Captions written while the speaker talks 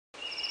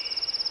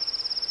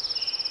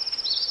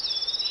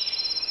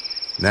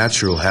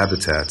Natural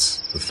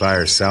habitats of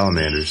fire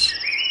salamanders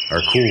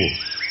are cool,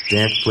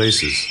 damp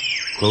places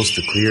close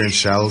to clear and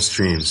shallow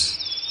streams,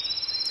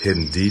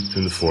 hidden deep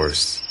in the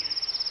forest.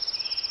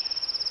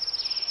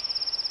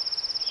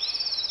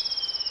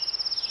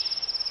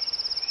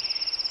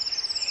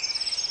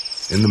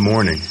 In the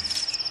morning,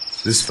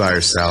 this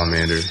fire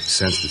salamander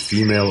scents the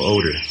female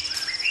odor,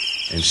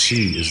 and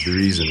she is the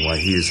reason why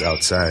he is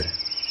outside.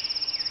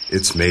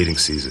 It's mating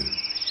season.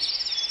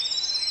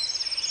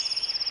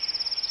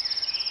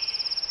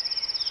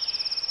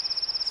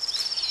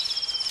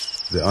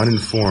 The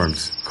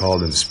uninformed call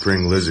them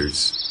spring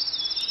lizards.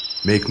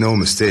 Make no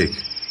mistake,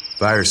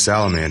 fire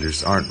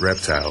salamanders aren't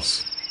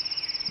reptiles.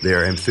 They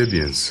are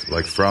amphibians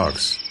like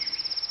frogs.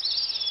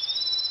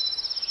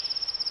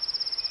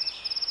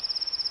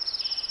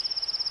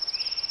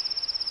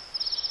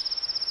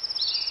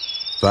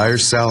 Fire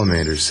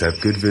salamanders have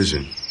good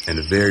vision and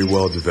a very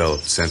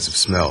well-developed sense of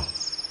smell,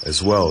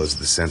 as well as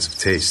the sense of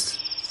taste.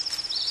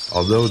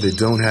 Although they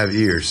don't have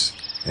ears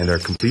and are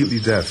completely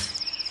deaf,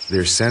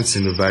 their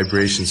sensing of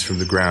vibrations from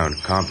the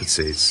ground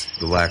compensates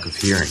the lack of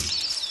hearing.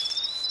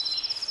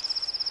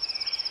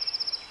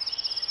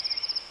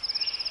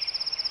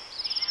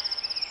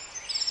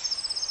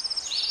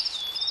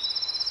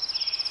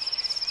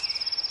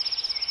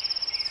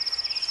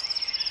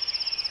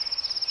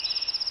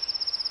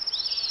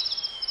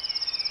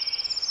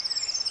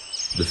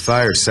 The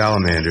fire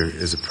salamander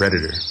is a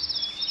predator.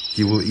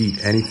 He will eat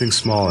anything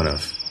small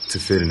enough to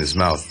fit in his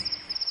mouth.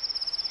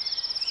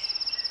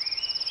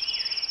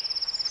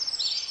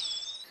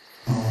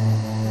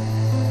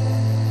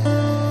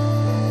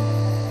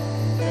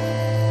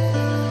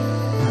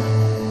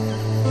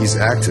 He's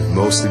active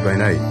mostly by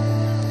night.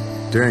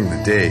 During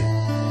the day,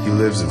 he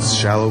lives in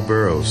shallow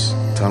burrows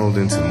tunneled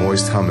into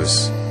moist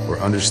humus or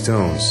under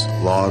stones,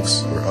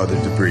 logs, or other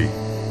debris.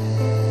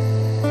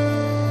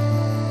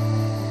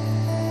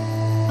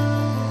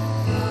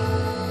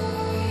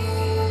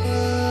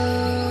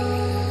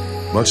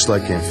 Much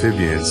like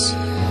amphibians,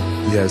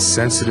 he has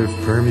sensitive,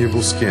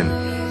 permeable skin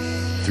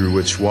through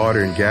which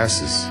water and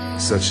gases,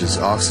 such as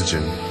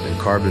oxygen and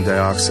carbon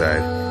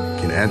dioxide,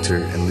 can enter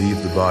and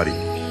leave the body.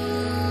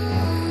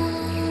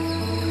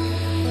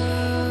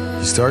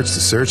 He starts to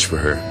search for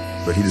her,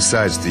 but he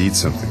decides to eat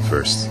something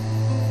first.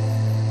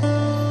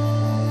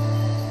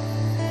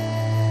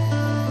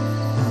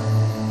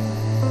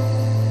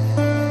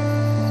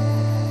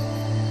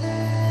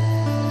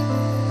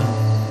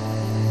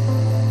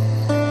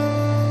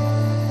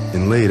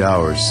 In late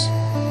hours,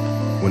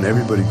 when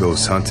everybody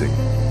goes hunting,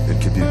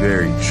 it can be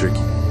very tricky.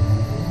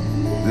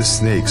 This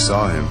snake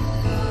saw him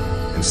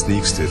and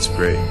sneaks to its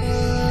prey.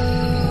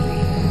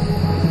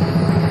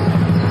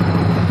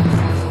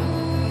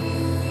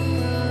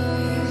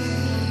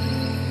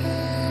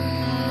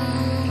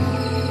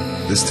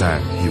 This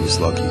time, he was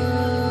lucky.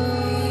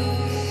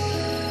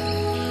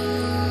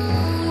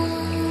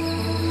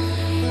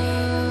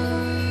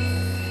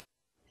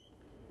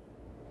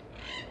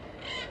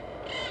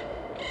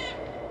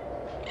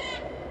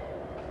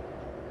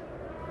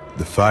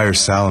 The fire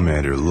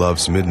salamander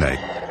loves midnight,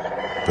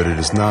 but it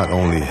is not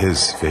only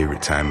his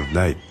favorite time of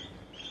night.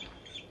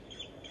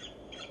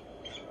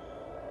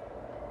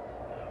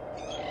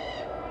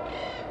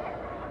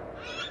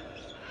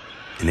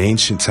 In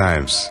ancient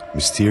times,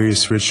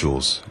 mysterious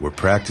rituals were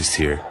practiced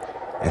here,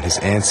 and his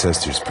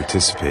ancestors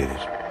participated,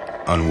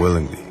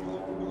 unwillingly.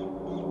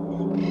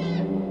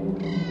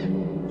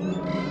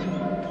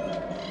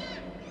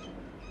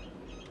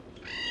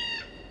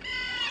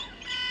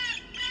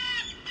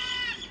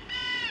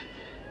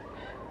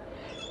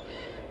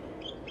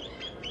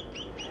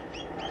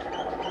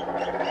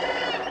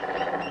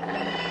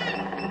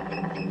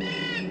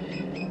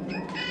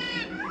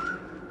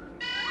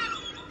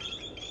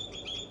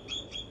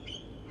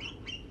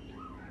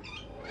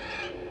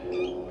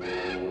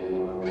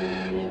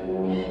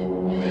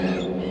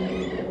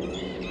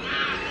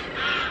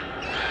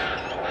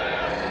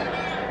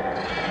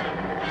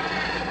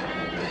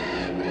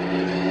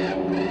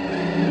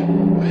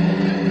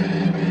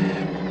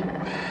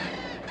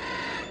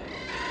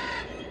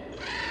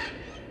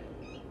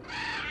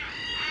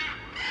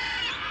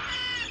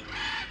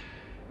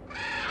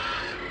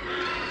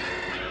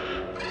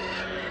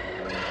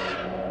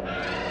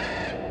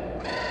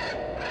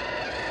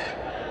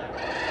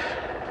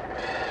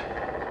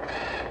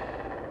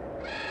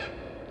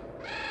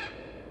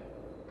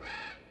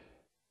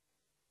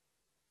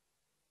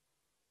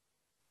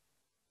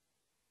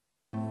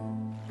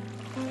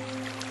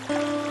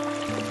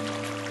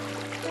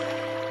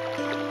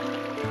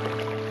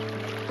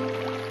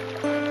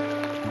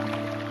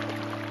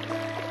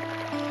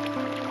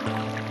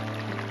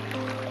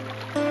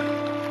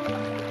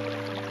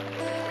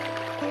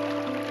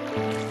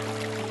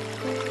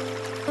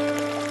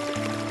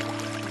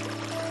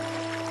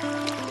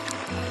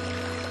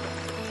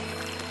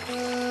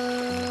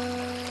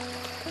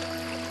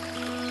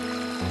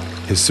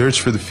 His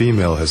search for the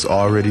female has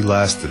already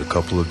lasted a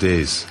couple of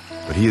days,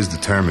 but he is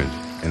determined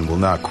and will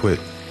not quit.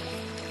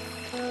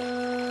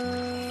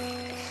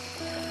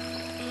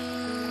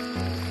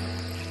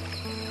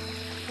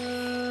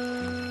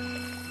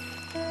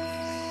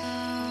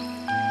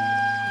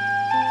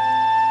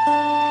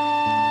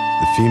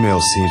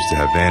 female seems to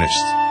have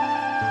vanished.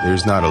 There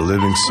is not a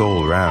living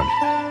soul around.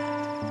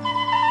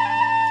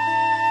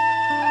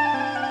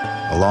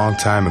 A long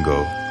time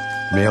ago,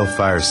 male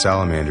fire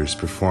salamanders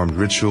performed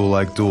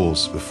ritual-like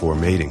duels before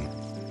mating.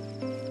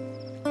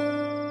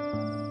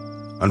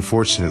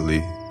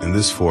 Unfortunately, in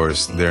this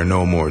forest, there are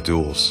no more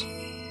duels.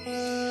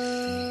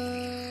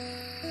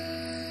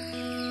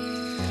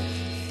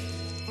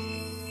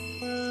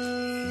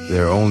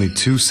 There are only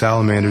 2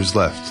 salamanders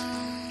left,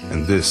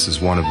 and this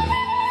is one of them.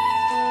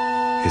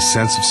 His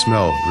sense of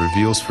smell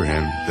reveals for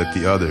him that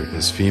the other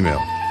is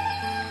female.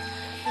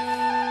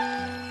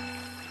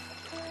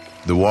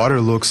 The water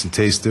looks and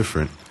tastes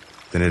different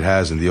than it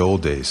has in the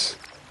old days.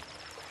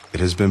 It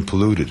has been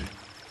polluted.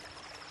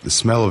 The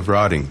smell of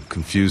rotting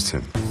confused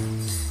him.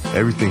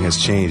 Everything has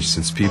changed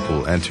since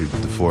people entered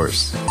the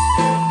forest.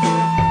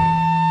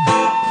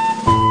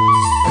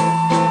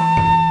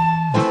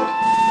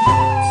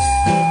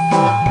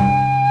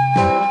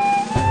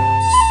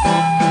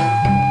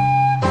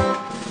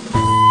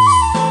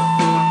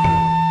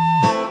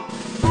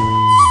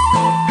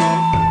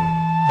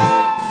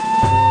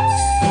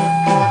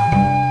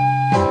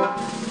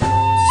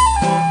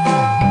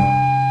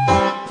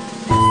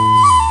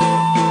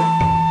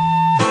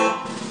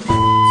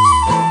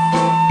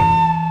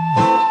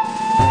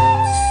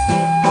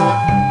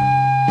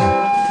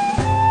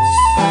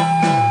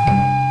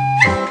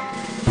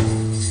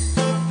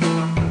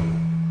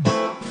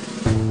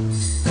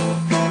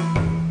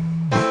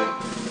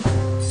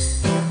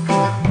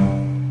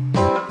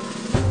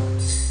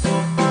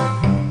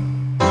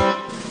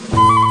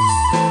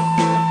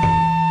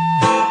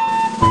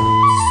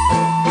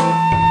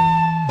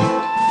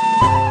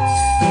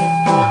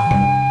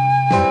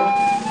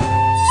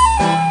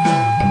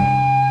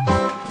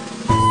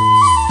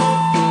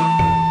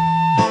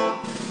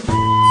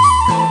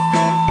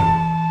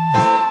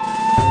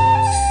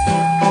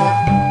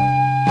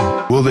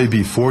 Will they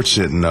be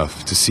fortunate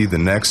enough to see the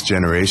next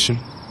generation?